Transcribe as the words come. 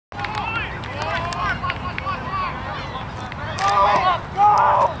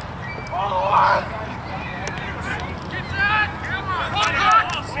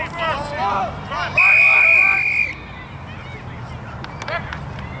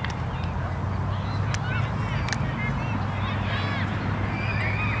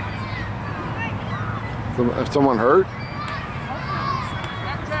If someone hurt?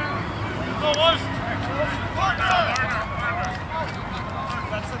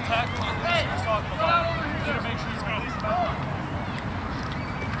 That's the tackle he's talking about. You gotta make sure he's going to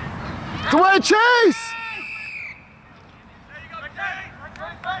It's away, Chase!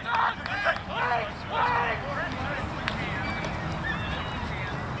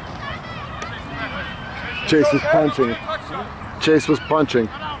 Chase was punching. Chase was punching.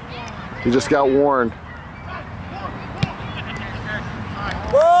 He just got warned.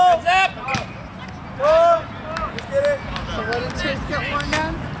 Whoa! Zap! Whoa! Get it. So what did Chase get warned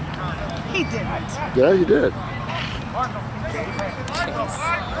on? He didn't. Yeah, he did.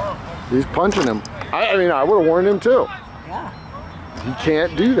 He's punching him. I mean, I would have warned him too. Yeah. He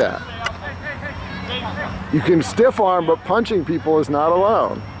can't do that. You can stiff arm, but punching people is not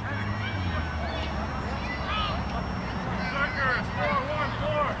allowed.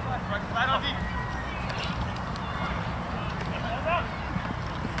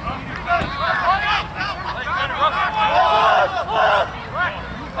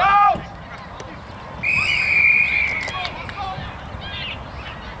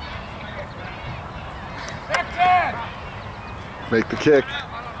 Make the kick.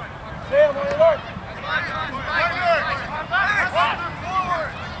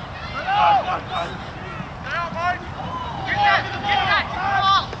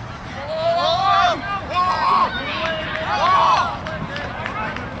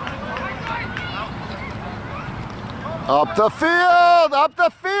 Up the field! Up the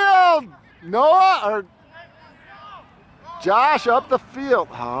field! Noah or Josh up the field.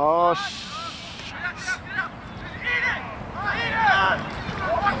 Oh,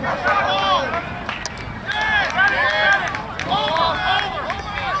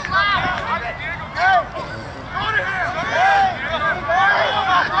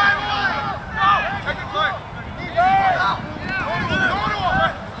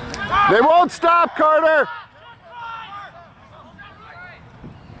 they won't stop, Carter.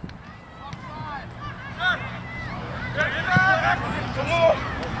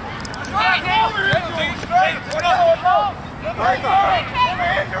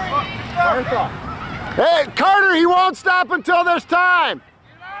 Hey, Carter, he won't stop until there's time.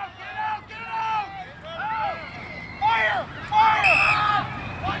 Fire! Fire!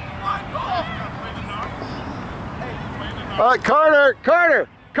 All right, Carter, Carter,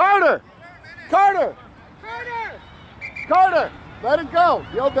 Carter, Carter, Carter, let it go.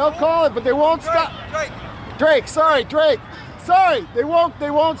 They'll call it, but they won't stop. Drake, sorry, Drake. Sorry, they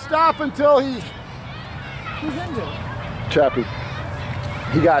won't stop until he's injured. Chappie.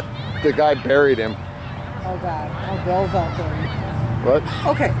 The guy buried him. Oh God, oh Bill's out there. What?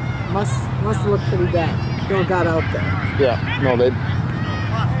 Okay, must look pretty bad. Bill got out there. Yeah, no, they.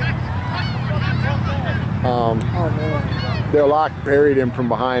 Oh man. Their lock buried him from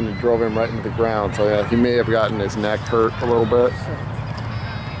behind and drove him right into the ground. So yeah, he may have gotten his neck hurt a little bit.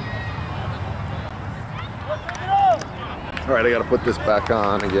 All right, I got to put this back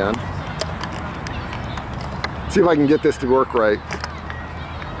on again. See if I can get this to work right.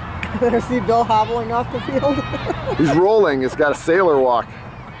 Better see Bill hobbling off the field. He's rolling. It's got a sailor walk.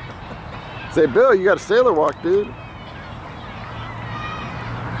 Say, Bill, you got a sailor walk, dude.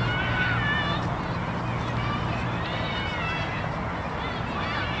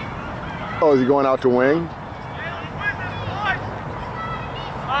 Oh, is he going out to wing?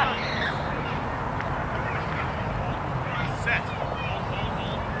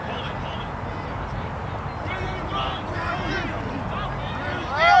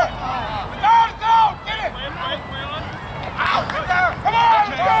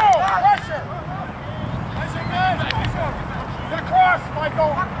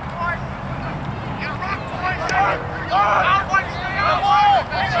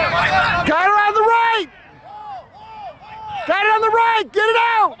 Got it on the right! Got it on the right! Get it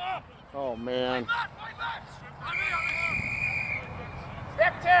out! Oh man.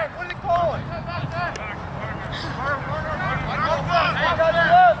 Back 10, what do they call it?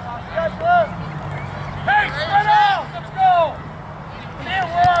 Hey, spread out! Let's go! Man,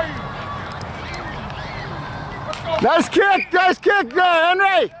 where are you? Nice kick,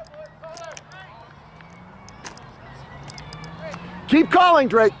 Henry! Keep calling,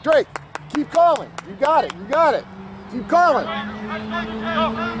 Drake, keep calling. You got it. Keep calling.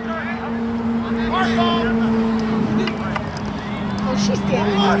 Oh, she's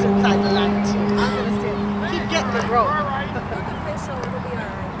standing just inside the line too. I'm gonna stand. Keep getting the rope. Official, it'll be all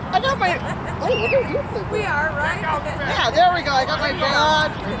right. I got my. Oh, what are you doing? We are, right? Yeah, there we go. I got my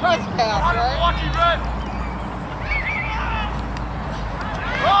bad trespass, right?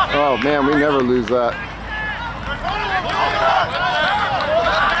 Oh man, we never lose that.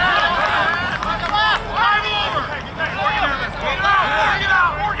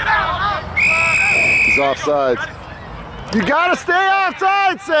 He's offside. You gotta stay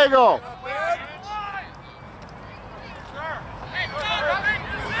offside, Sago.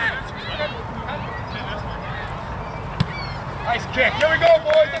 Nice kick. Here we go,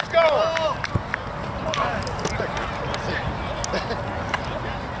 boys. Let's go.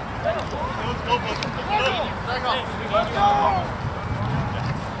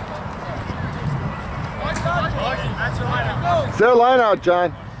 It's their line out,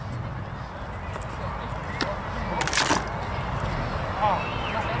 John.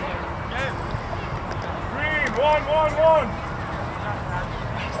 Green, one.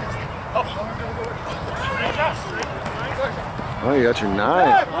 Oh, you got your 9.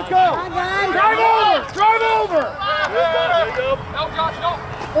 Let's go. Drive over.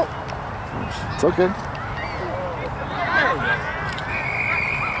 It's okay.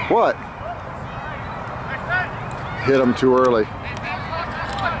 What? Hit him too early.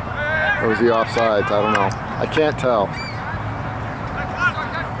 Or was he offsides? I don't know. I can't tell.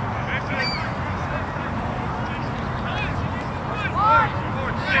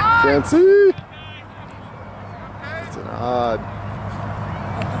 Can't see.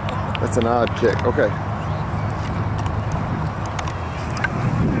 That's an odd kick. Okay.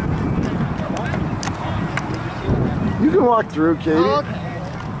 You can walk through, Katie. Okay.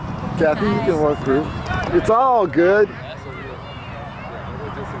 Kathy, you can walk through. It's all good.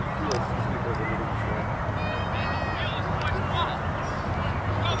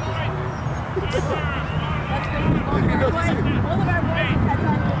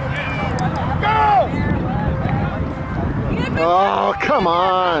 Oh, come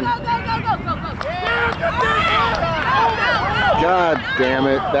on. God damn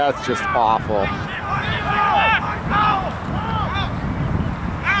it. That's just awful.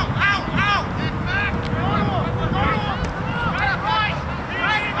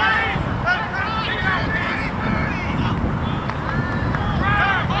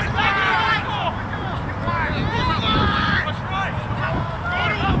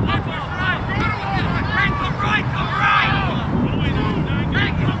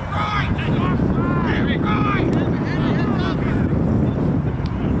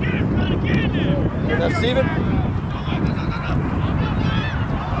 Enough, Steven?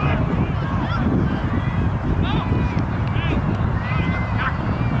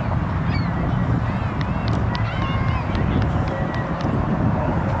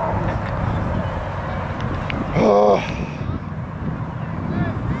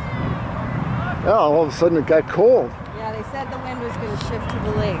 Oh, all of a sudden it got cold. Yeah, they said the wind was going to shift to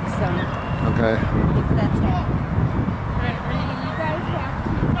the lake, so Okay. if that's happening.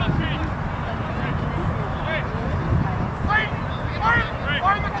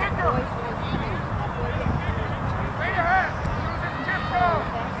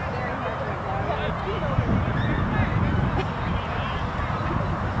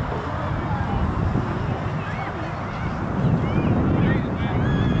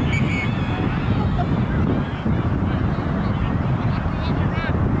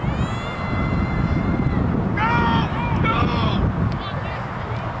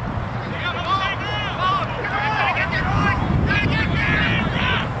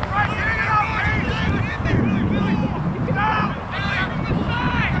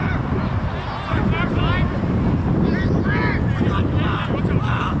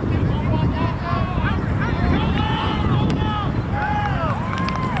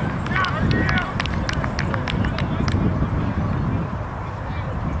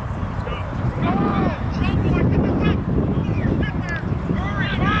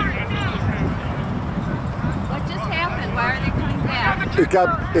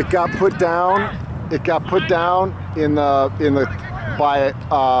 It got put down. It got put down in the by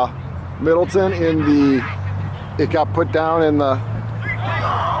Middleton in the. It got put down in the.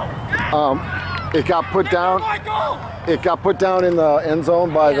 It got put down. It got put down in the end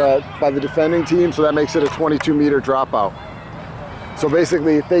zone by the defending team, so that makes it a 22-meter dropout. So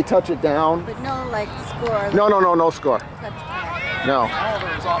basically, if they touch it down. But no, like score. No score. Touchdown. No.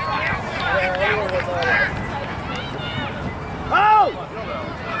 Oh!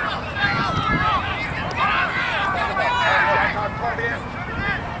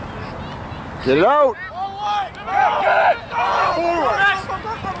 Get it out.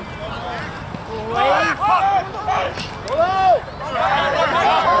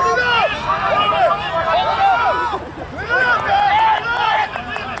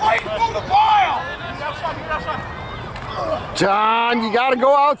 John, you got to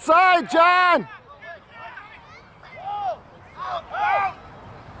go outside, John.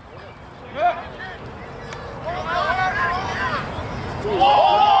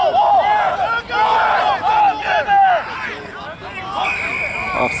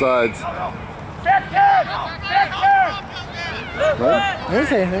 Offsides. Back 10! Back 10! What? I didn't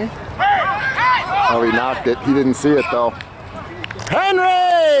say anything. Oh, he knocked it. He didn't see it though.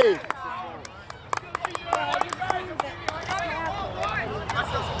 Henry!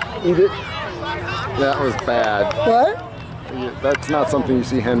 He did. That was bad. What? That's not something you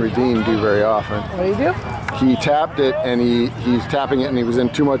see Henry Dean do very often. What do you do? He tapped it and he's tapping it and he was in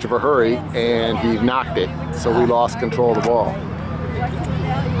too much of a hurry and he knocked it. So we lost control of the ball.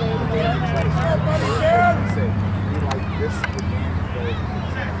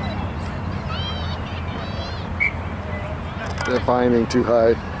 They're binding too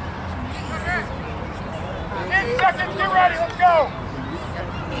high. 10 seconds, get ready, let's go!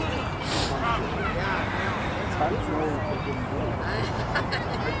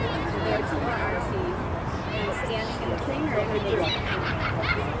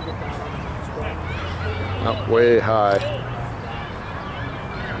 Up way high.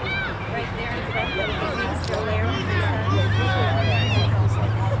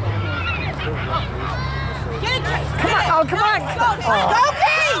 Come on! Oh, come on! Go,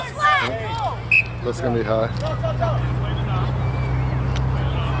 Case! That's gonna be high.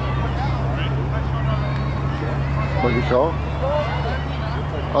 What did you call?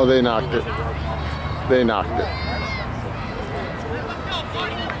 Oh, they knocked it. They knocked it.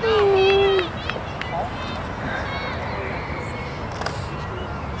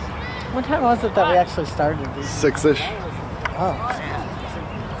 What time was it that we actually started these? 6-ish. Oh.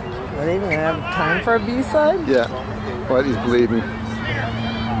 Are they even gonna have time for a B-side? Yeah. But he's bleeding.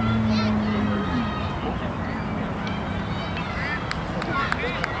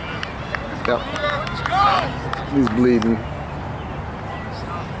 Yep. He's bleeding.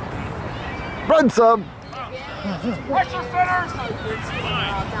 Run sub! Watch your centers!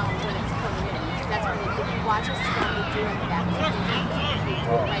 That's when if you watch us doing the back,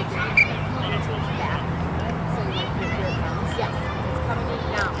 right there, back. So like yes, it's coming in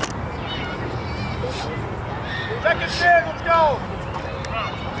now. Second shit, let's go!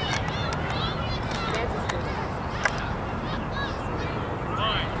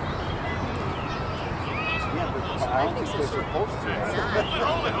 I don't think they're supposed to.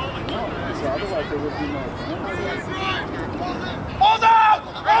 So otherwise there would be no. Hold out!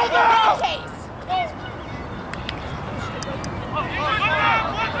 Hold out!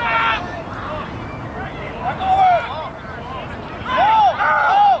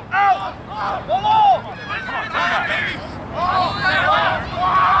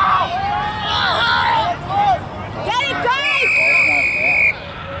 Get it, guys!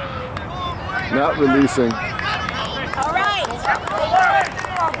 Not releasing. All right.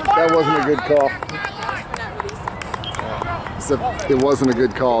 That wasn't a good call. It wasn't a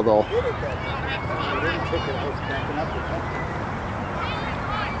good call though.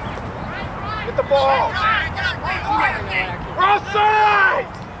 Get the ball! Offside!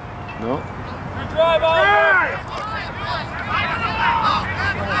 No? Drive on!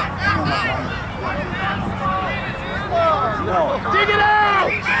 Dig it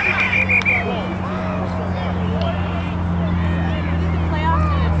out! Playoffs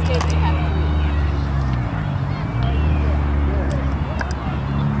in the state they have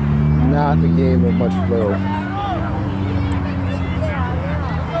Not a game of much flow.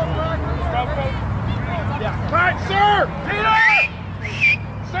 Right, sir! Peter!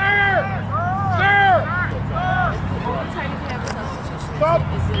 Sir! Sir! All the time you can have a substitution Stop!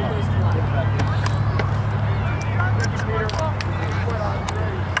 is in his blood.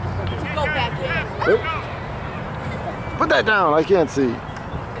 Go back in. Oop. Put that down, I can't see.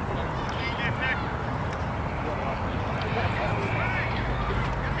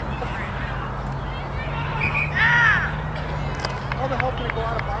 How the hell can it go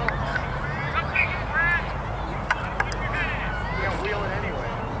out of bounds? You can't wheel it anyway.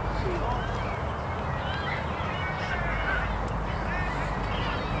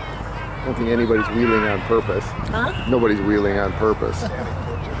 I don't think anybody's wheeling on purpose. Huh? Nobody's wheeling on purpose.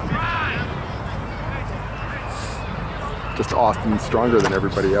 Just Austin's stronger than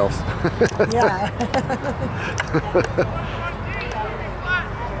everybody else. Yeah.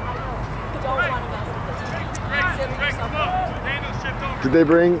 Did they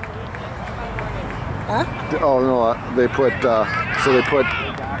bring? Huh? Oh no, they put. So they put.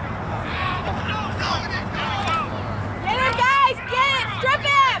 Get him, guys! Get it! Strip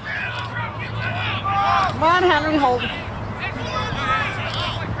him! Come on, Henry, hold.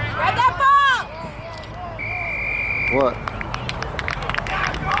 Grab that ball! What?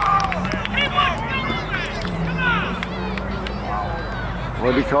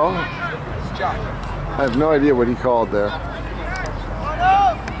 What did he call? I have no idea what he called there.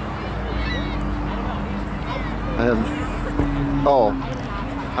 Up!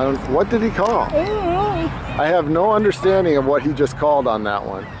 What did he call? I have no understanding of what he just called on that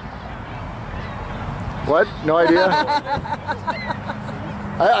one. What? No idea?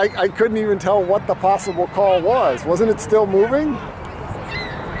 I couldn't even tell what the possible call was. Wasn't it still moving?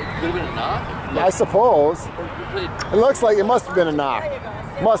 Could have been a knock? I suppose. It looks like it must have been a knock.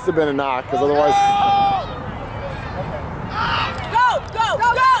 Must have been a knock, because otherwise... Go,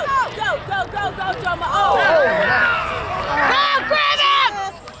 Joma. Oh! Go, grab him!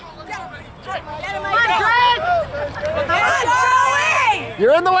 Get him, Greg! Come on, Joey!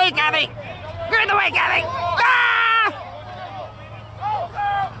 You're in the way, Gabby! You're in the way, Gabby! Ah!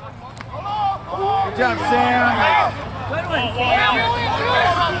 Good job, Sam. Good one, Sam.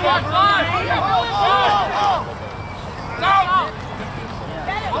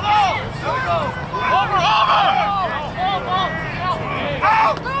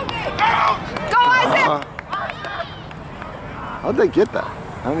 Go, Isaac! How'd they get that?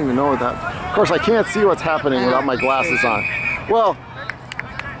 I don't even know what that... Of course, I can't see what's happening without my glasses on. Well,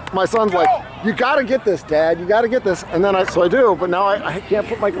 my son's like, you gotta get this, Dad, you gotta get this. And then so I do, but now I can't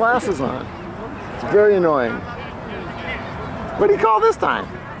put my glasses on. It's very annoying. What did he call this time?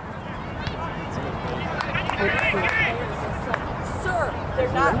 Sir,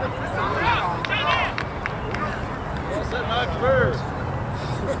 they're not with the Set Max first.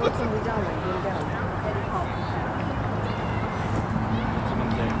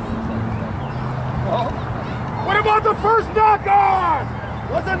 What about the first knock on?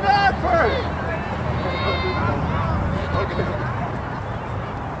 Wasn't that first?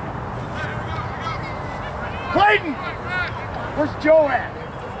 Clayton! Where's Joe at?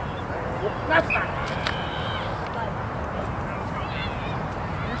 That's not.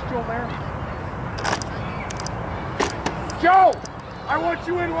 Where's Joe there? Joe! I want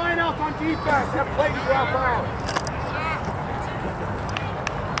you in line out on defense. Have Clayton go out loud.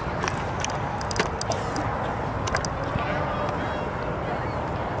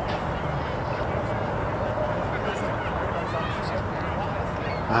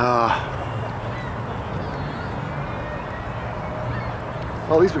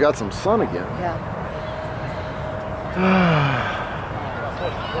 Well, at least we got some sun again. Yeah.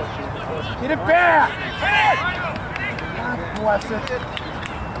 Get it back! God bless it.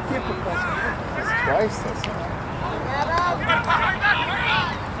 Keep it close. Twice this time.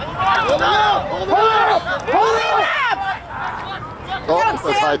 Hold up! Hold up! Hold up! Oh,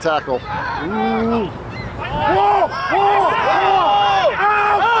 that's high tackle. Ooh. Whoa! Whoa!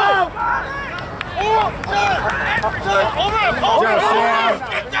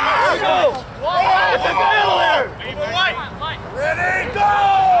 Ready, go!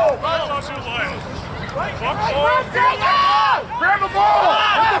 Grab the ball!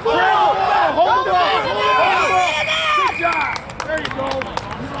 Hold the ball! Good job! There you go!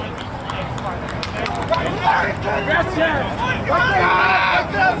 That's it!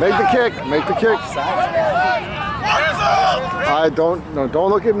 Make the kick. Make the kick. Don't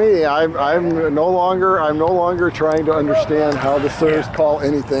look at me. I'm no longer trying to understand how the sirs call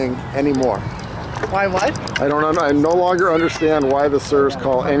anything anymore. Why what? I no longer understand why the sirs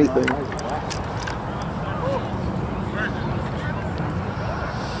call anything.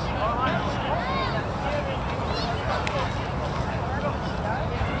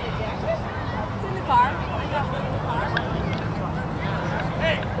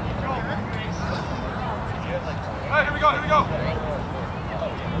 Here we go.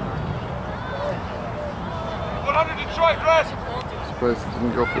 100 Detroit, Chris. Surprised it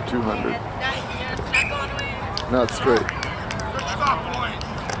didn't go for 200. Not straight.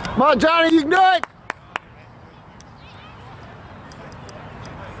 Come on, Johnny, you can do it!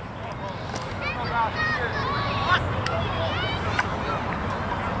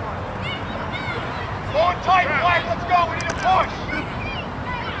 Hold tight, Black. Let's go. We need to push.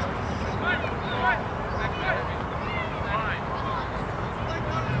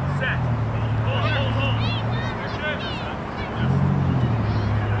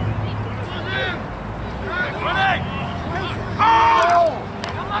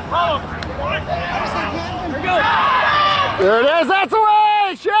 There it is, that's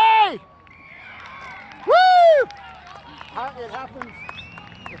away, Shay! Woo! It happens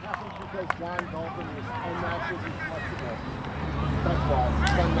because John Dalton is unnaturally flexible. That's why,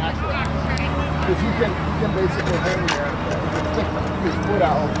 it's unnatural. Because he can basically hang there and stick his foot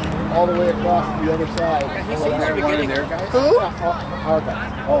out all the way across to the other side. He's getting there, guys. Who? Okay.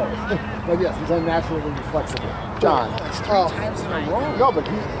 Oh, but yes, he's unnaturally flexible. John. It's 3 times in a row. No, but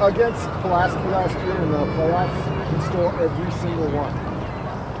he, against Pulaski last year in the playoffs, he stole every single one.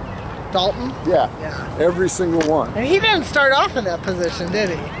 Dalton? Yeah. Yeah. Every single one. And he didn't start off in that position, did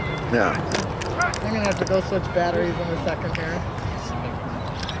he? Yeah. I'm gonna have to go switch batteries in a second here.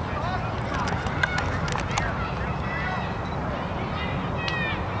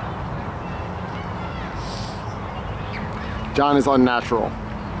 John is unnatural.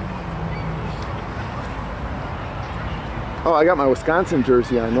 Oh, I got my Wisconsin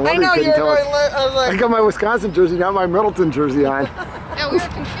jersey on. No I wonder know you you're couldn't tell going. us. I was I like, got my Wisconsin jersey, not my Middleton jersey on. Yeah, we were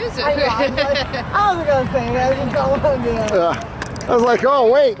confused. I was gonna say that. I just don't want to. I was like, oh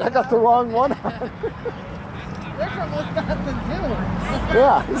wait, I got the wrong one on. They're from Wisconsin too.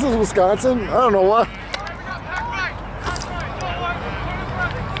 Yeah, this is Wisconsin. I don't know what.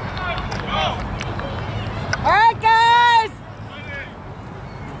 All right, guys.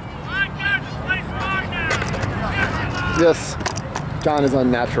 Yes, John is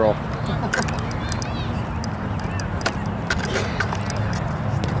unnatural.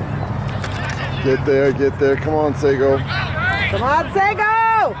 Get there, get there. Come on, Sago. Come on,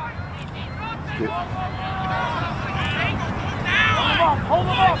 Sago. Hold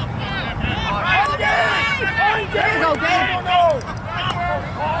him up! Go, Dave.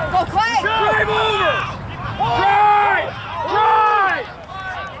 Go, Clay. Drive over! Drive! Drive!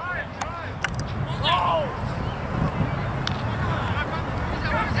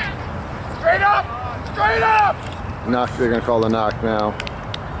 Straight up! Straight up! Knock, they're gonna call the knock now.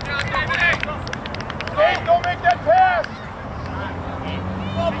 Dave, don't make that pass!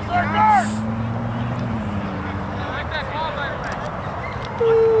 Go, Berserkers!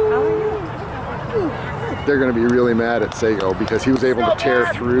 They're gonna be really mad at Sago because he was able to tear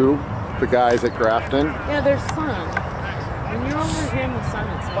through the guys at Grafton. Yeah, there's sun. When you're over here in the sun,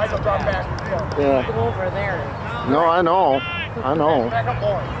 it's not Michael, so drop bad. back. Yeah. Go over there. No, I know. I know. Back up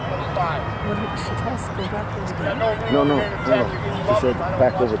more. 25. What did she tell us to go back over there? No. She said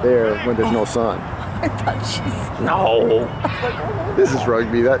back over there when there's no sun. I thought she said. No. This is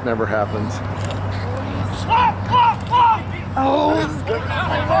rugby. That never happens. Oh,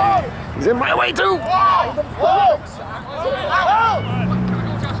 He's in my way too.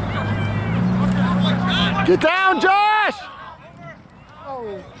 Get down, Josh.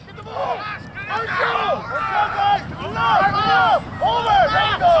 Get the ball! Let's go! Let's go, guys! Let's go! Over!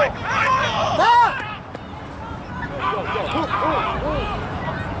 Let's go!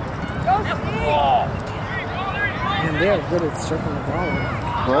 and they're good at stripping the ball.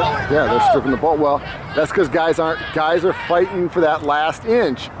 What? Yeah, they're stripping the ball. Well, that's because guys are fighting for that last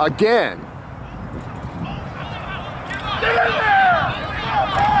inch again. Get in there!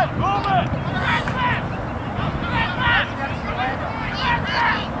 Move it!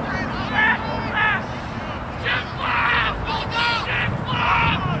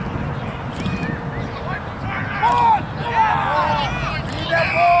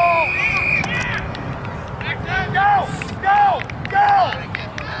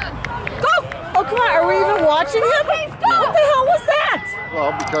 Oh, come on. Are we even watching him? What the hell was that?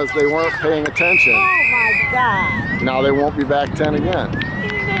 Well, because they weren't paying attention. Oh, my God. Now they won't be back 10 again.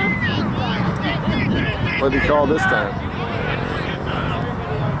 What did he call this time?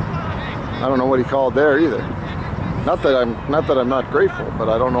 I don't know what he called there either. Not that I'm not grateful, but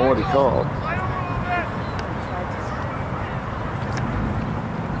I don't know what he called.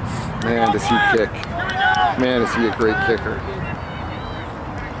 Man, does he kick. Man, is he a great kicker.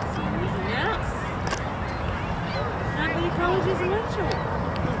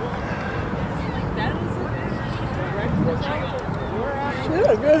 Shit,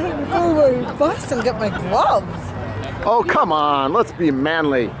 I'm gonna have to go to my bus and get my gloves. Oh, come on. Let's be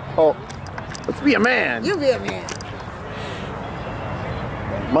manly. Oh, let's be a man. You be a man.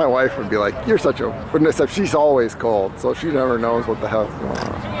 My wife would be like, you're such a... Except she's always cold, so she never knows what the hell's going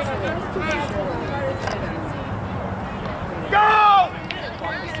on. Go!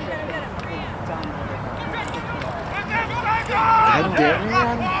 God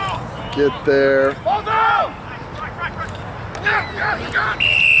damn it. Get there. Hold on!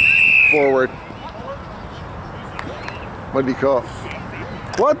 Forward. What did he call?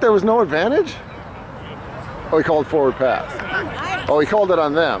 What? There was no advantage? Oh, he called forward pass. Oh, he called it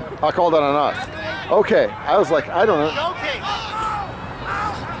on them. I called it on us. Okay. I was like, I don't know.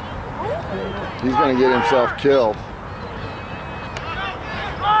 He's going to get himself killed.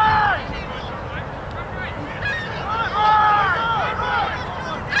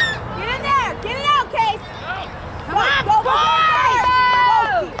 Get in there. Get it out, Case. Come on. Go, go, go.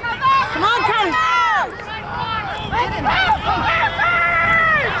 Come on, Case. Get in there.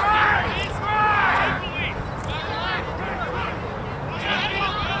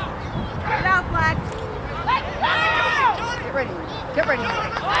 Get out, Flag. Get ready. Get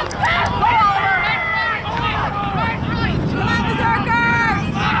ready.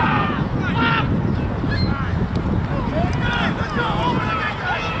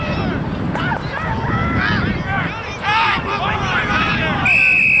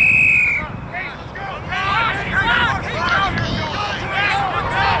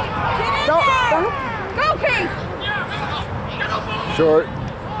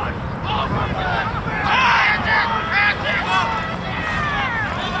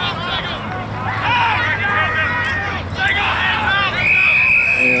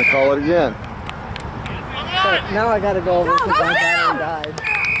 I'm gonna call it again. But now I gotta go over because my battery died.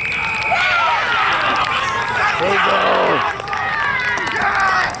 There you go.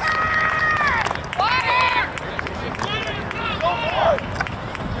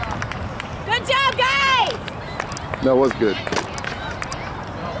 Good job, guys! That was good.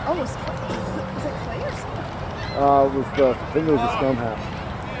 Oh, was it clay or something? It was the, I think it was the scrum half.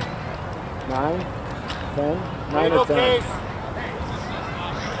 9, 10, 9 or 10.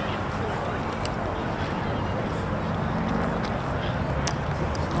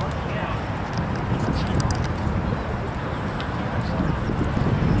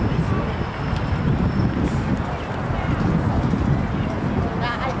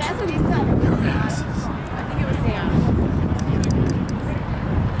 That's what he said. I think it was Sam.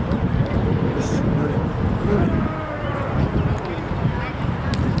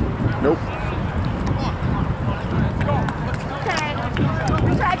 Nope. Okay.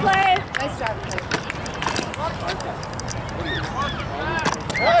 Good try, Clay. Nice job, Clay.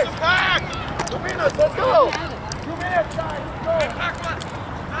 Hey, back! 2 minutes, let's go! 2 minutes, guys,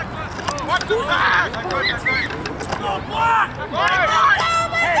 let's go! Back! Go block!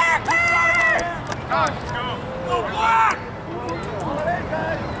 Go block!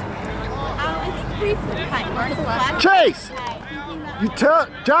 I think briefly. Hi, Mark's left. Chase! Hi. You tell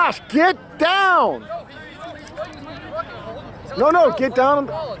Josh, get down! No, get down.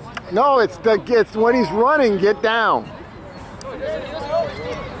 No, it's when he's running, get down.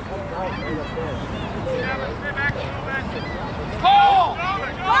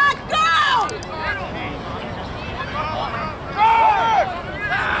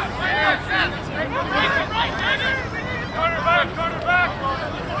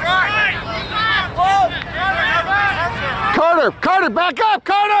 Carter, back up,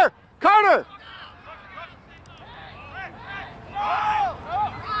 Carter!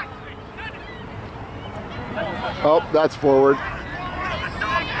 Oh, that's forward.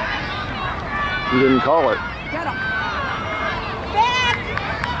 You didn't call it. Get him.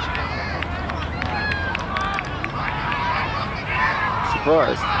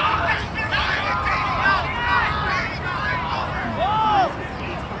 Surprised.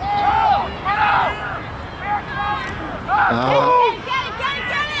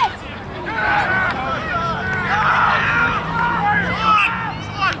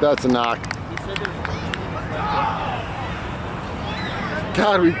 That's a knock.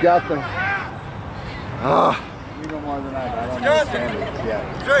 God, we've got them. You know more than I don't understand it yet.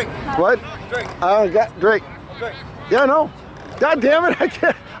 Drink! What? Drink! I got Drake. Drink! Yeah, no. God damn it, I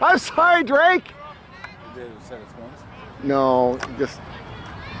can't. I'm sorry, Drake. You did set of twins? No, just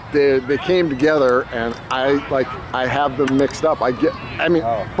they came together, and I have them mixed up.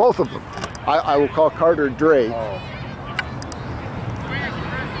 Both of them. I will call Carter Drake,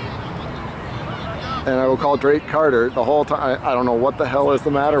 and I will call Drake Carter the whole time. I don't know what the hell is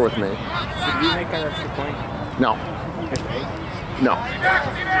the matter with me. Should we make that extra point? No. No.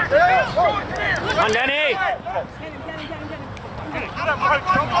 Come on, Denny!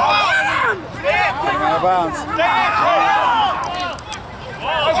 Out of bounds.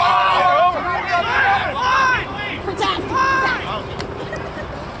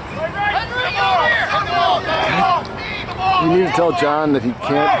 You need to tell John that he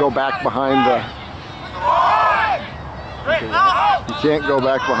can't go back behind the... He can't go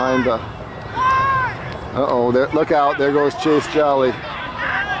back behind the... Uh-oh, look out, there goes Chase Jolly.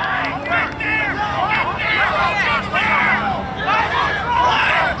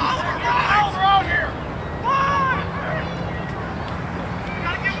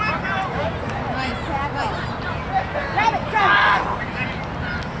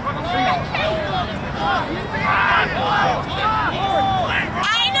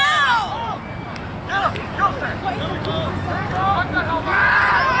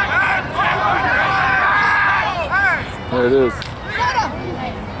 There it is.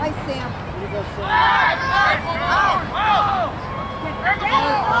 Nice, Sam.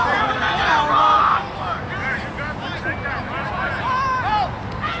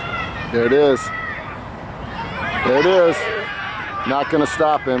 There it is. There it is. Not going to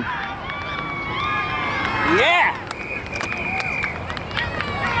stop him. Yeah!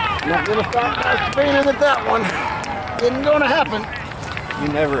 Not going to stop Dr. Boehnen at that one. Isn't going to happen. You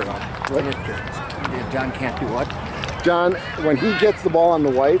never know. John can't do what? John, when he gets the ball on the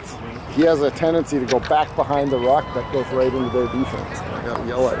whites, he has a tendency to go back behind the ruck that goes right into their defense. I got to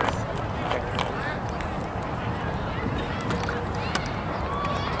yell at him.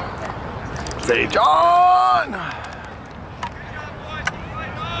 Stage on!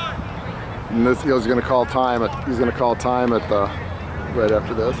 And this, he's gonna call time at, he's gonna call time at the, right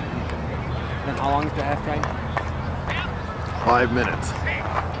after this. And how long is the half time? 5 minutes.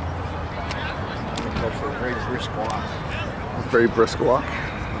 That's a very brisk walk. Very brisk walk.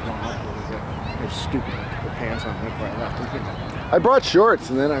 It's stupid to put pants on before I left. I brought shorts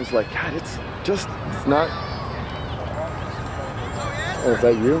and then I was like, God, it's just, it's not. Oh, is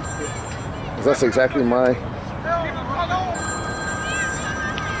that you? Is that exactly my?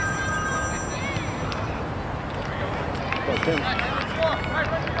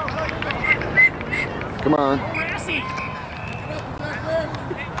 Come on. I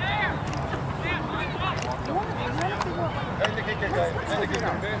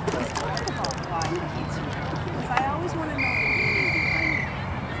always want to know the meaning behind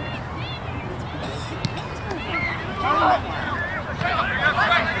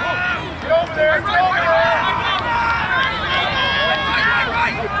Get over there! Get over there!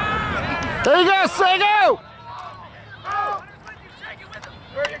 There you go, Sego!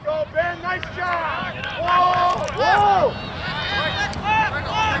 There you go, Ben. Nice job. Whoa! Whoa!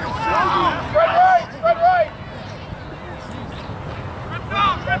 Spread right. Spread right.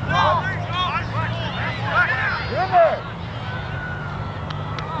 Remember.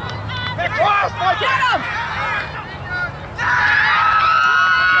 Get across. Get him.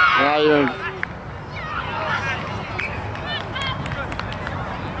 Now you're.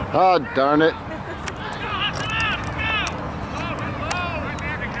 Oh, darn it.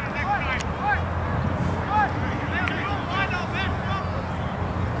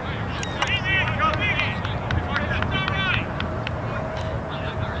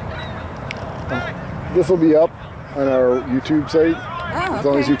 This will be up on our YouTube site. As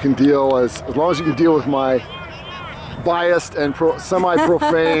long as you can deal as long as you can deal with my biased and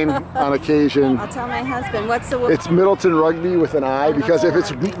semi-profane on occasion. I'll tell my husband. What's the? It's Middleton Rugby with an I, because if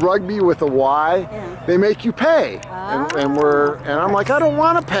it's rugby with a Y, they make you pay, and I'm like, I don't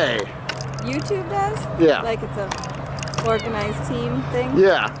want to pay. YouTube does? Yeah. Like it's a organized team thing?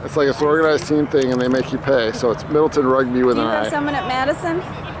 Yeah, it's like it's an organized team thing, and they make you pay. So it's Middleton Rugby with an I. Do you have someone at Madison?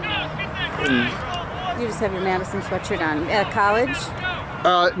 You just have your Madison sweatshirt on. At college?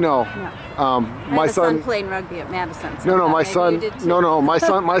 No. My son playing rugby at Madison. So no, my son. No, my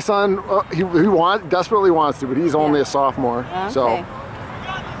son. My son. He desperately wants to, but he's only a sophomore. Okay. So.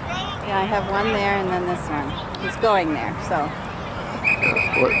 Yeah, I have one there, and then this one. He's going there. So.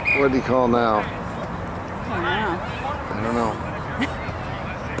 What do you call now? I don't know.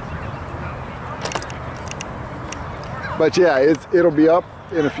 But yeah, it'll be up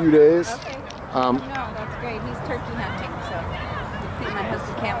in a few days. Okay. No, that's great. He's turkey hunting, so my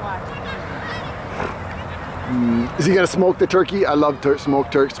husband can't watch. Is he gonna smoke the turkey? I love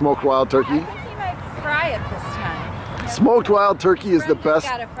smoked wild turkey. I think he might fry it this time. Smoked wild turkey is the best.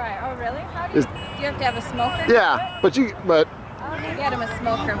 Gotta fry. Oh, really? How do you have to have a smoker? Yeah, but I'll get him a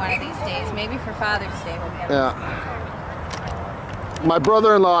smoker one of these days. Maybe for Father's Day we'll get him. Yeah. My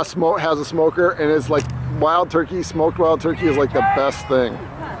brother-in-law has a smoker, and it's like wild turkey. Smoked wild turkey is like the best thing.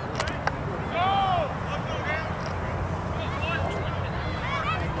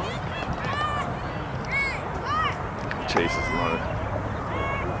 Chase is loaded.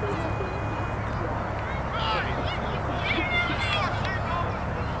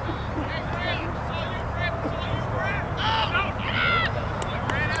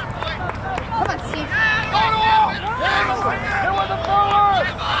 Come on, Steve. Get with the forward.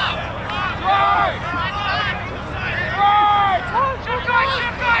 Right. Right. Shoot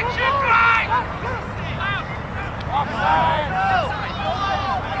right. Offside.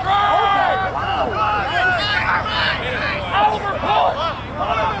 Over, pull it!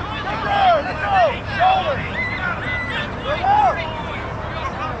 Let's go! Shoulder!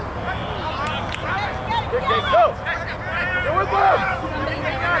 Good game, go! Get with them!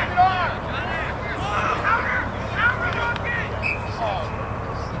 Knock it off!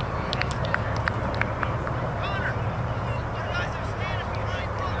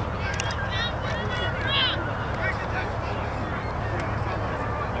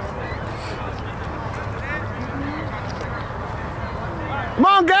 Come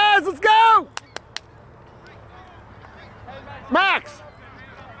on, guys, let's go! Max!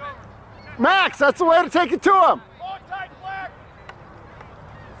 Max, that's the way to take it to him!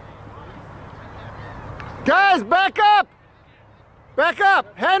 Guys, back up! Back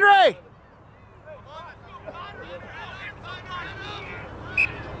up! Henry!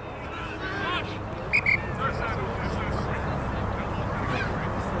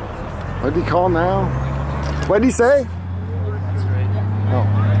 What did he call now? What did he say? Oh.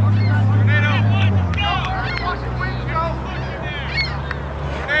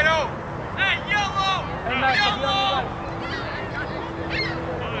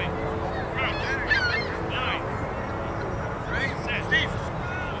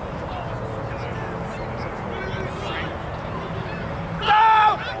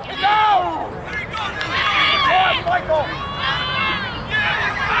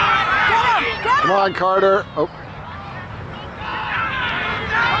 Come on, Carter. Oh.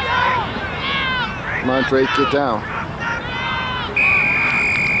 Come on, Drake, get down.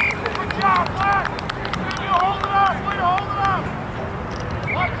 Good job, Black. Way to hold it up. Way to hold it up.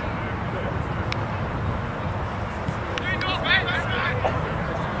 What?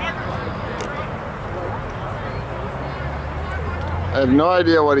 I have no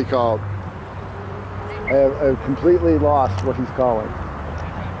idea what he called. I've completely lost what he's calling.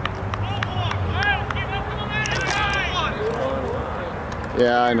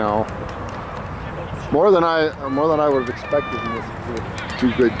 Yeah, I know. More than I would have expected in this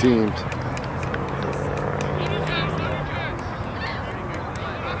two good teams.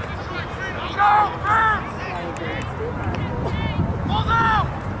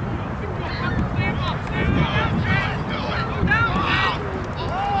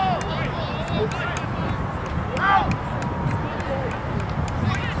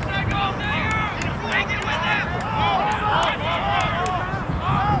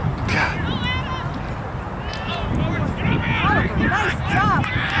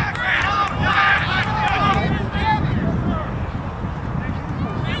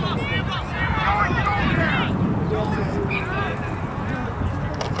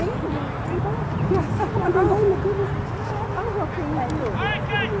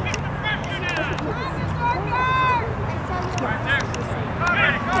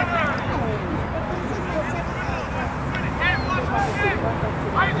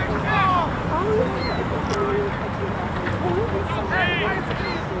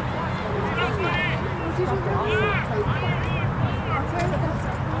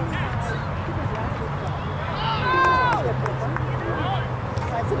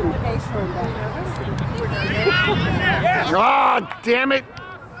 Ah, damn it!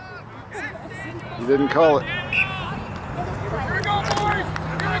 You didn't call it.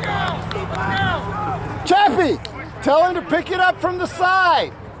 Chappie, tell him to pick it up from the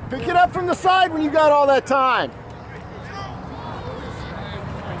side. Pick it up from the side when you got all that time.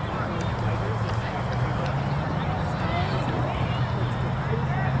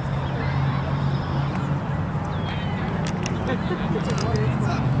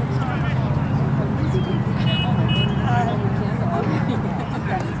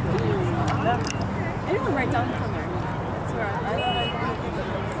 Anyone write down from there? That's where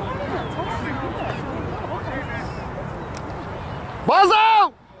Buzz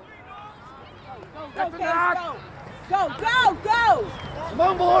out! Go, go, go, go! Come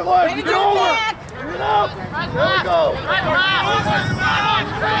on, boys. Get over. Bring it up. There we go.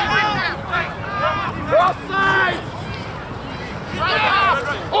 Cross side.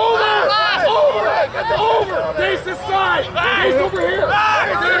 Over. Over. Get the over. Face this side. Face over here.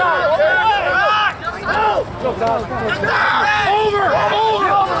 Over.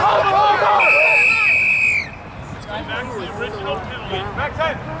 Back to the original penalty. Back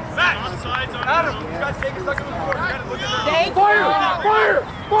time. Back. Offsides on Adam, you guys take a second before. You gotta look at that.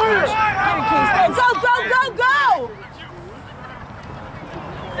 Fire. Go, go, go, go!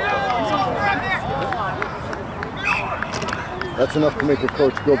 That's enough to make a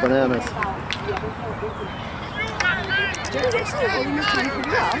coach go bananas. Jared's actually holding his time pretty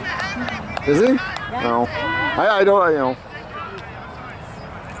well. Is he? No. I don't, you know.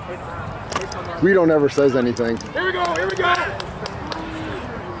 Guido never says anything. Here we go.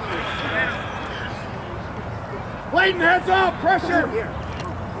 Clayton, heads up, pressure.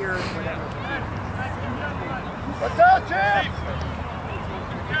 What's up, champ?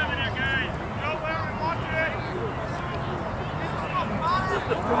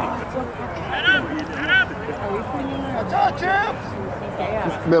 What's up, champ?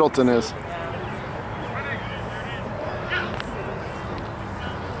 Middleton is.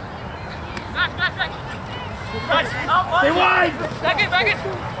 Stay wide. Back it.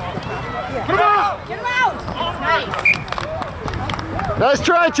 Get him out. Get him out! Nice. Nice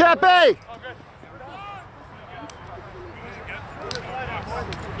try, Chappie!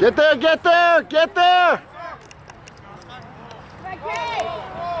 Get there!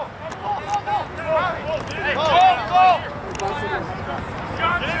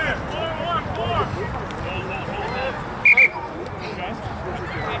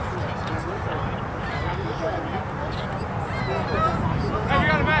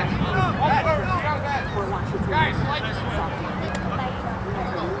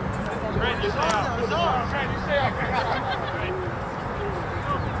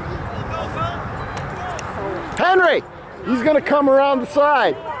 Henry! He's gonna come around the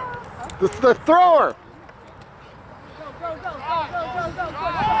side. The thrower. Get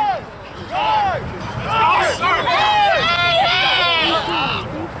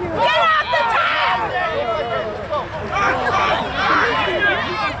off the top!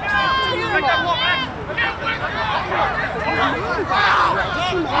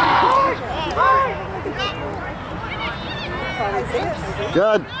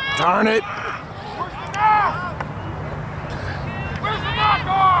 Good. Darn it. Where's the knock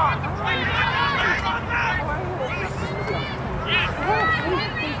on?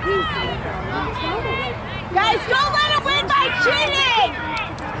 Guys, don't let him win by cheating!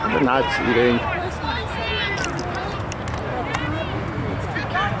 They're not cheating.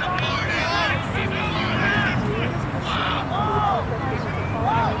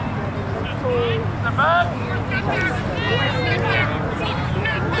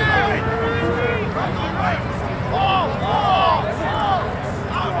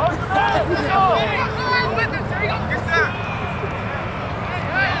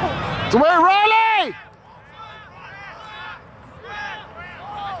 It's away, Riley!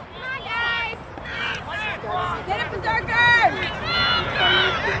 Come on, guys! Get it, Berserkers!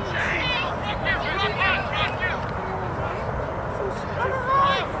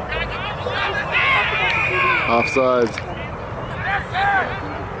 Offsides.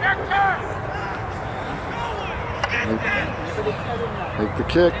 Make the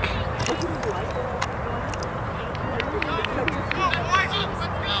kick.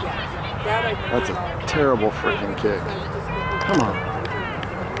 That's a terrible freaking kick. Come on.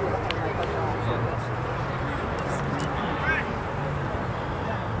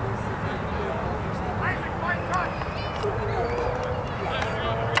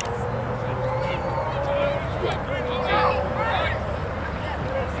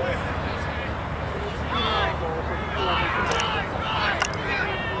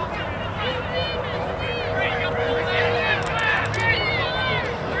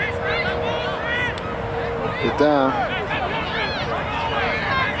 Get down.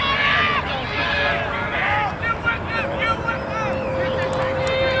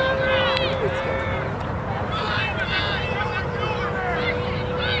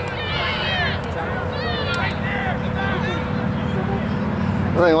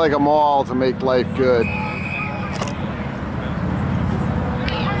 Nothing like a maul to make life good.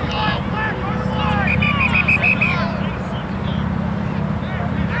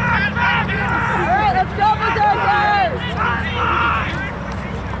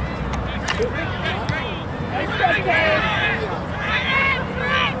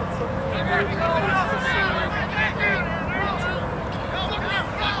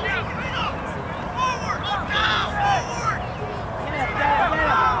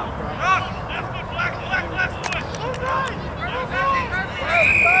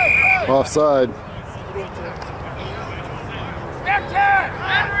 Offside.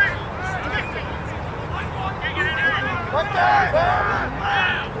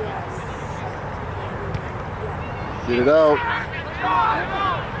 Get it out.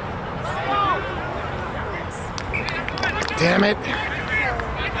 Damn it.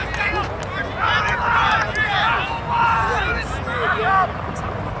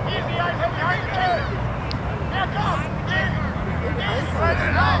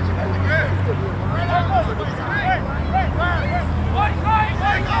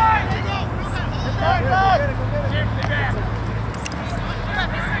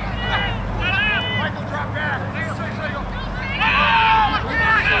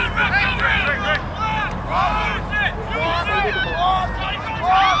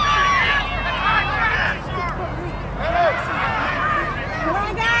 Come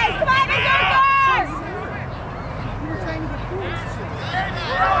on, guys! Come on, Berserkers!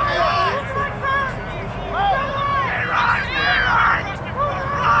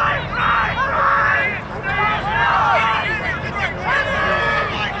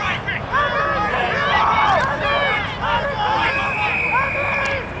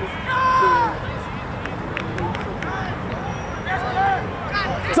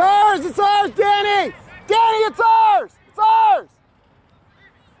 It's ours! It's ours, Danny! Danny, it's ours! It's ours!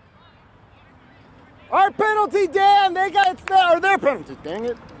 Our penalty, Dan! They got it's their penalty, dang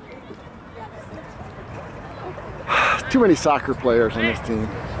it. Too many soccer players on this team.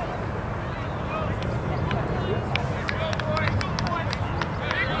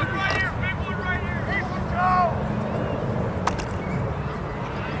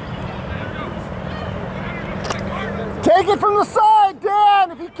 Take it from the side,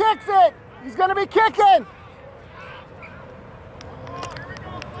 Dan! If he kicks it, he's gonna be kicking!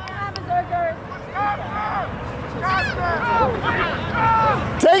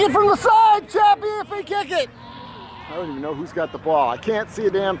 Take it from the side, Chappie, if he kick it! I don't even know who's got the ball. I can't see a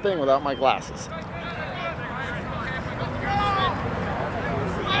damn thing without my glasses.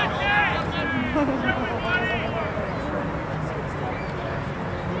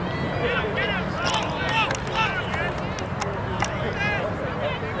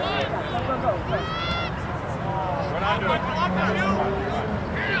 We're not doing it.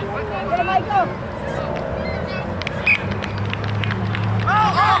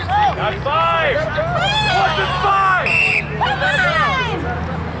 That's 5! What's it 5?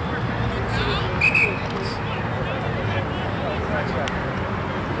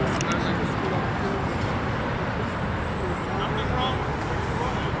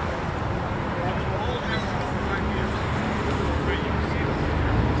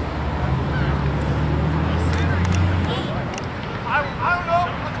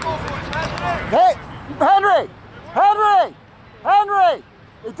 Hey, Henry! Henry! Henry!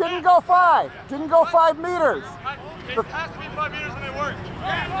 It didn't go 5. Didn't go 5 meters. It has to be 5 meters and they weren't.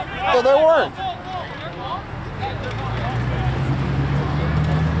 So they weren't.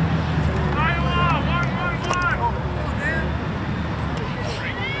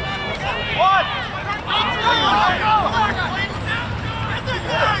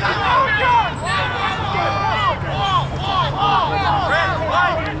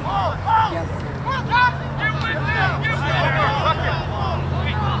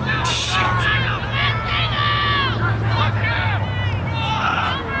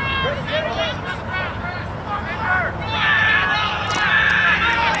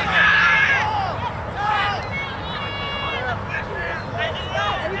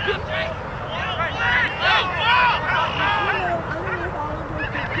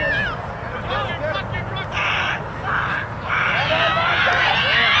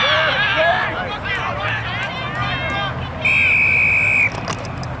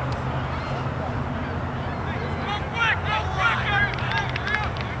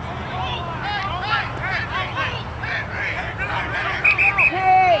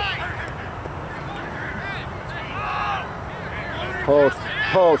 Post,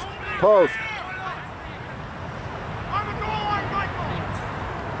 post, post.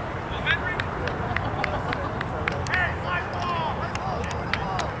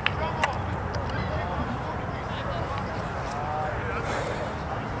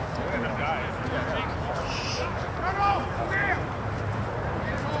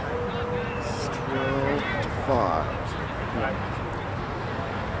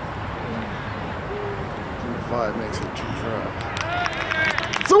 Five makes it 2 tries.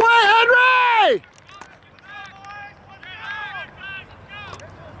 It's away, Henry!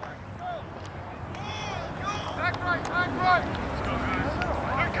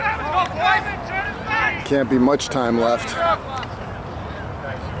 Can't be much time left.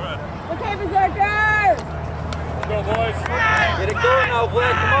 Okay, Berserkers! Let's go, boys. Get it going now,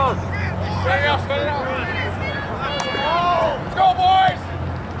 Blake. Come on. Spread it out, spread it out. Let's go, boys.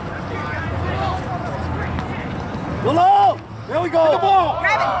 Below! There we go! Get the ball!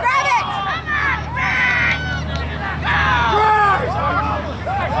 Grab it! Grab it!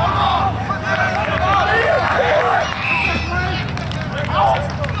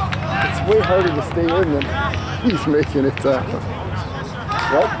 It's way harder to stay in than he's making it out.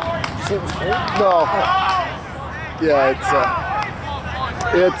 What? No. Yeah,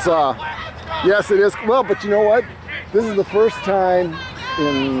 yes it is. Well, but you know what? This is the first time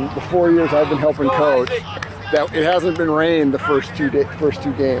in the 4 years I've been helping coach that it hasn't been rain the first two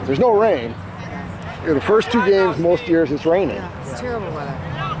games. There's no rain. The first 2 games, most years it's raining. Yeah, it's terrible weather.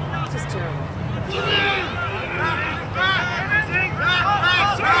 It's just terrible.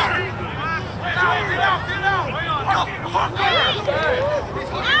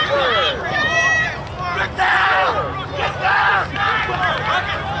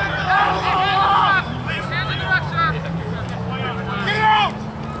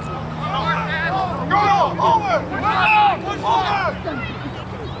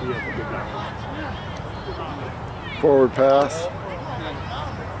 Forward pass.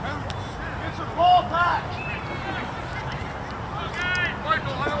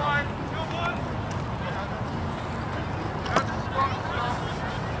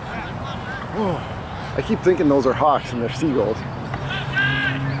 Oh, I keep thinking those are hawks and they're seagulls.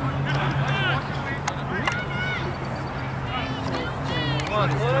 Come on,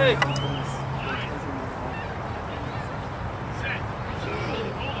 Blake.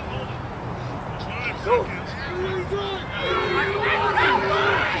 Go.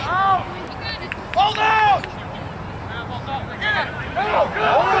 Hold out! Get it! Go!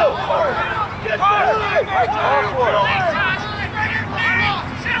 Get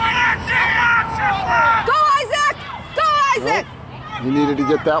Go, Isaac! Go, Isaac! Nope. You needed to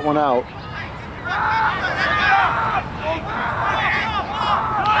get that one out.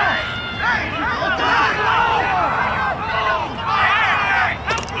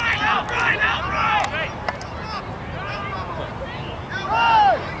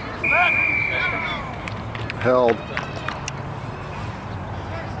 Held. Here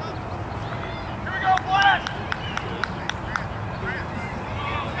we go, Flash!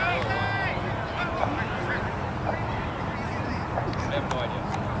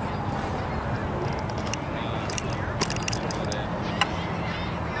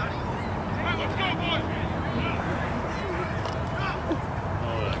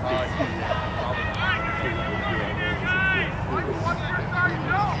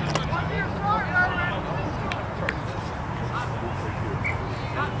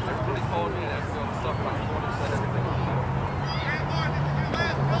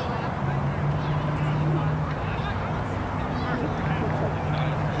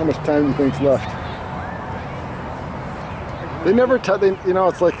 How much time do you think's left? They never you know,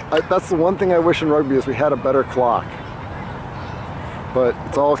 it's like, that's the one thing I wish in rugby is we had a better clock. But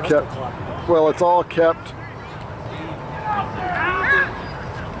it's all kept, well, it's all kept.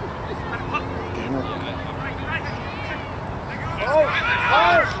 Damn it. All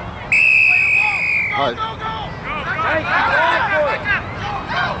right.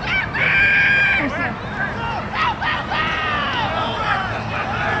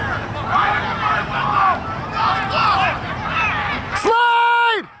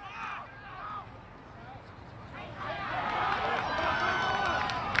 Slide!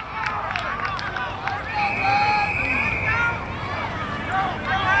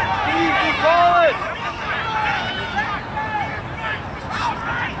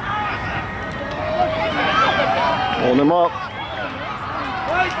 Hold him up.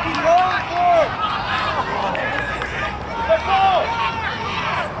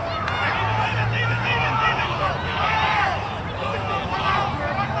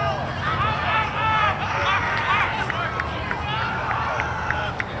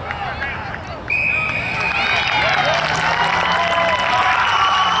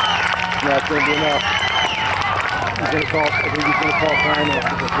 That's going to be enough. He's going to call, I think he's going to call time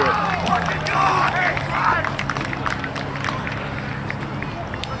after this hit.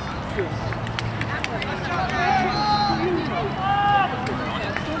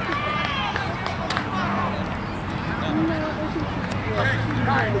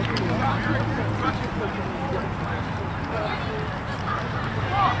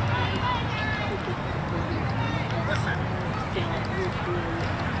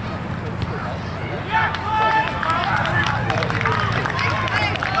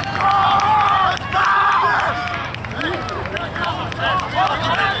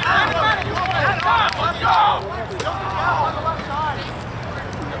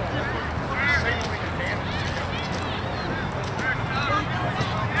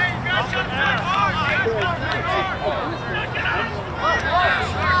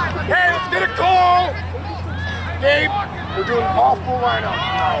 Hey, let's get a call! Gabe, we're doing all full lineup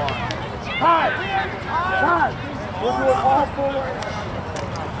from now on. Hi! We're doing all full lineup.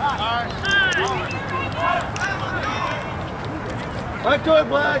 Back to it,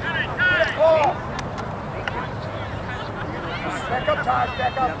 Black! Oh. Back up, Todd,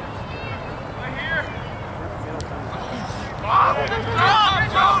 back up.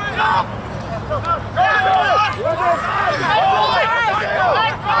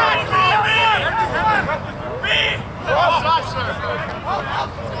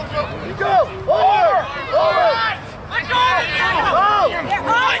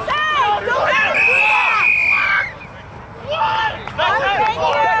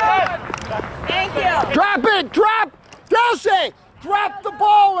 Drop it! Drop! Delshay! Drop the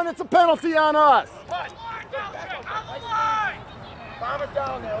ball when it's a penalty on us! Bomb it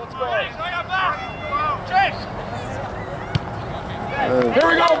down there, let's go. Here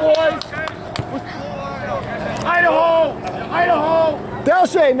we go, boys! Idaho! Idaho!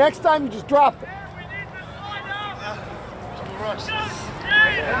 Delshay, next time you just drop it.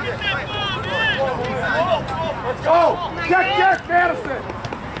 Let's go! Check, Madison!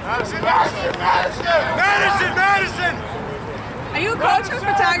 Madison! Are you a coach or a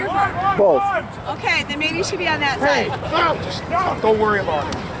photographer? Both. Okay, then maybe you should be on that side. Don't worry about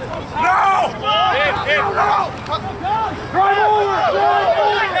it. No! Drive over!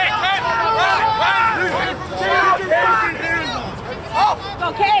 Go,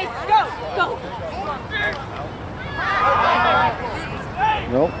 Case! Go!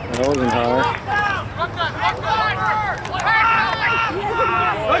 Nope, that wasn't high.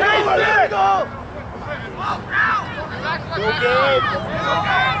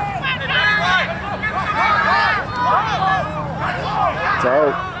 It's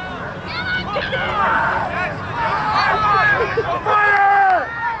out.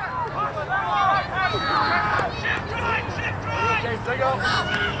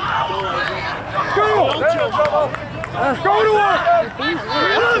 Go to work!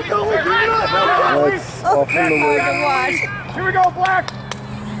 That's off in the way. Here we go, Black!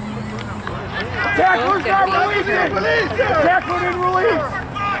 Tackler's not releasing! Tackler didn't release!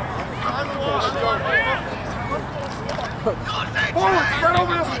 Forward, spread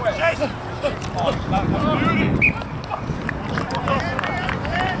over this way!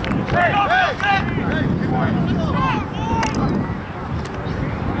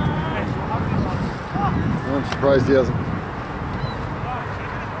 surprised he hasn't.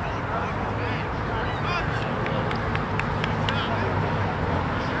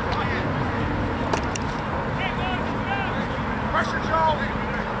 Pressure, Joe.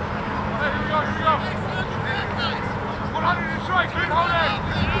 Hey, here we go, here we go. 100 to strike, keep holding.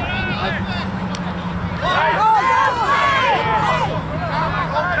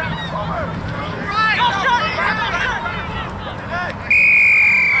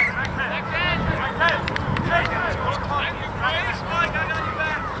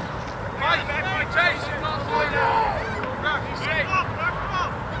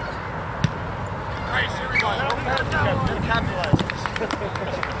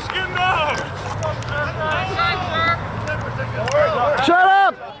 Shut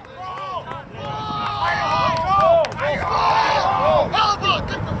up!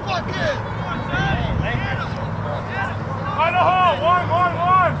 Idaho,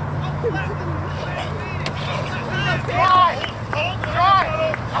 1-1-1.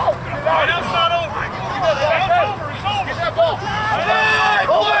 That's not over. That's over. It's over. Get that ball.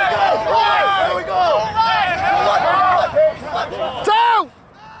 There we go! Two!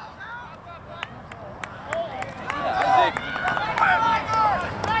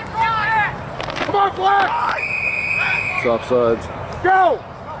 Come on, Black! It's offsides. Go!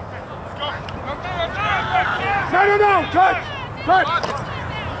 No, touch! Touch!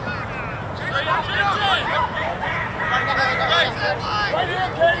 Right here,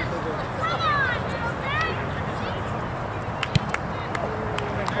 Case!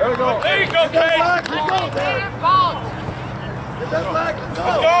 There we go. There you go, Case. Let's go, man. Get that Black. Let's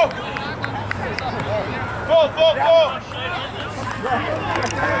Let's go. go.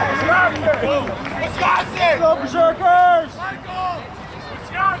 Full. Wisconsin! Go, Berserkers!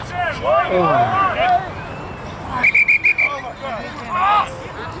 Wisconsin!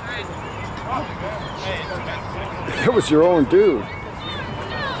 It was your own dude. Who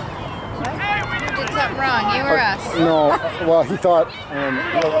did something wrong, you or us? No, well, he thought,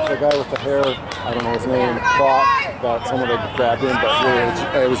 the guy with the hair, I don't know his name, thought that someone had grabbed him, but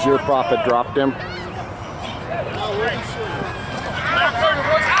really it was your prop that dropped him.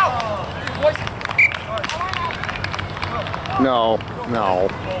 No.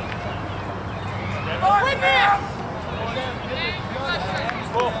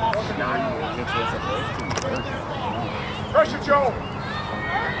 Pressure, Joe.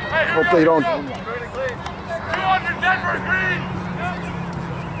 Hope they don't. 200 Denver green.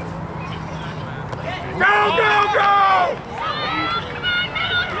 Go!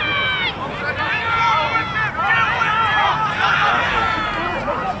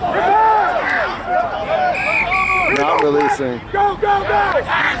 Not releasing. Go!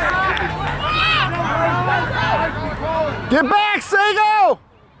 Get back, Sago!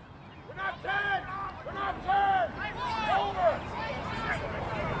 We're not 10! Over!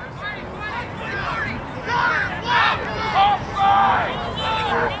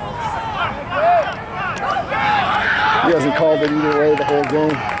 He hasn't called it either way the whole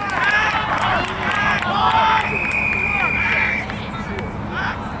game.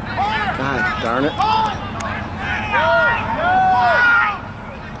 God darn it.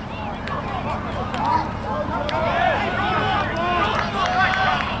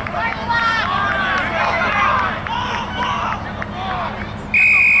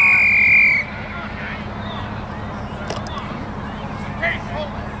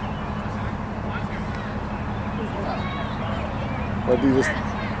 I'd do this.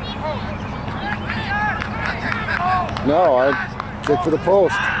 No, I'd kick for the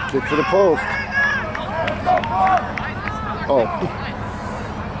post. Kick for the post. Oh.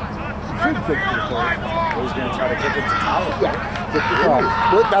 You should kick for the post. I was going to try to kick it to tie. Yeah. Kick the post.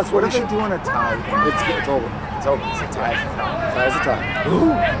 That's what What he if should they do on a tie? It's over. It's over. It's a tie. Tie's a tie.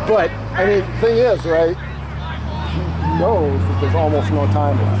 But, I mean, the thing is, right? He knows that there's almost no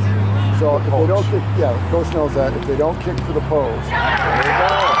time left. So if they don't kick, the coach knows that if they don't kick for the post, there you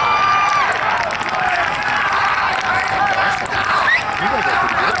go.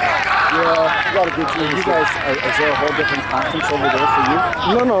 Yeah, you got a good team. You guys, is there a whole different conference over there for you?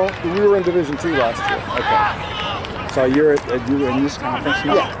 No, we were in Division 2 last year. Okay. So you're in this conference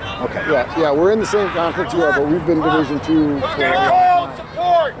now? Yeah. Okay. Yeah, we're in the same conference you are, but we've been Division 2 for a while.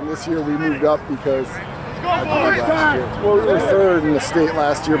 And this year we moved up because well, we were third in the state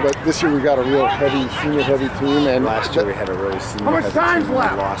last year, but this year we got a real heavy, senior heavy team. And Last year we had a really senior heavy team. We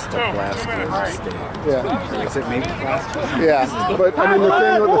lost to last year in the state. Yeah. Was it maybe last year? Yeah, but I mean the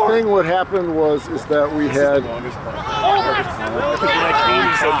thing what happened was is that we had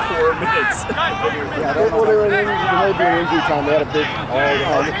minutes. Yeah, well, they were in injury time. They had a big.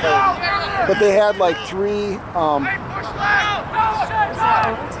 But they had like 3.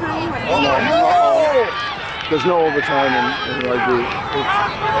 There's no overtime in rugby.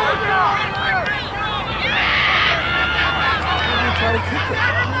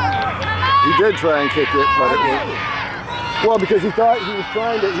 He did try and kick it, but it was, well, because he thought he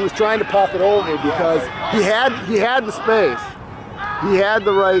was trying to pop it over because he had the space. He had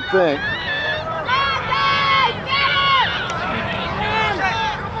the right thing.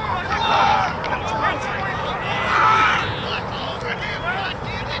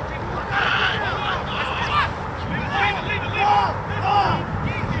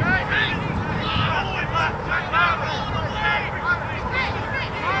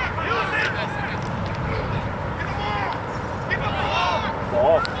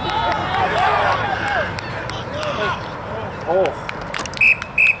 Oh.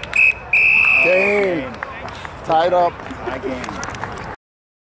 Game. Tied up. My game.